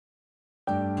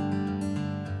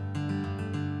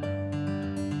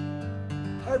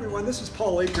Hi everyone, this is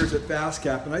Paul Akers at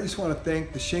FastCap, and I just want to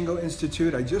thank the Shingo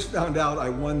Institute. I just found out I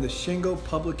won the Shingo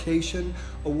Publication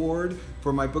Award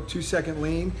for my book 2 Second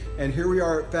Lean, and here we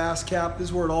are at FastCap. This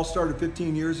is where it all started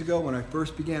 15 years ago when I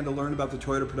first began to learn about the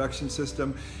Toyota production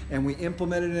system, and we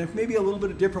implemented it in maybe a little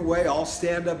bit of a different way. All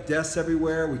stand-up desks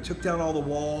everywhere. We took down all the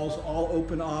walls, all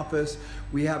open office.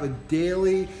 We have a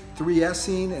daily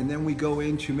 3S'ing, and then we go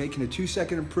into making a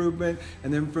 2-second improvement,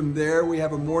 and then from there we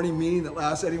have a morning meeting that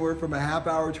lasts anywhere from a half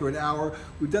hour to an hour.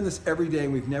 We've done this every day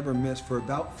and we've never missed for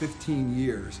about 15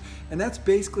 years. And that's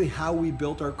basically how we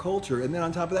built our culture. And then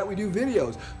on top of that, we do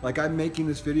videos. Like I'm making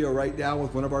this video right now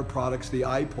with one of our products, the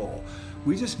iPole.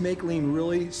 We just make lean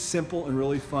really simple and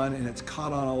really fun, and it's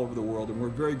caught on all over the world. And we're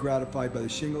very gratified by the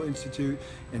Shingo Institute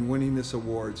and winning this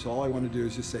award. So all I want to do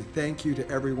is just say thank you to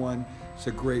everyone. It's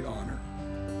a great honor.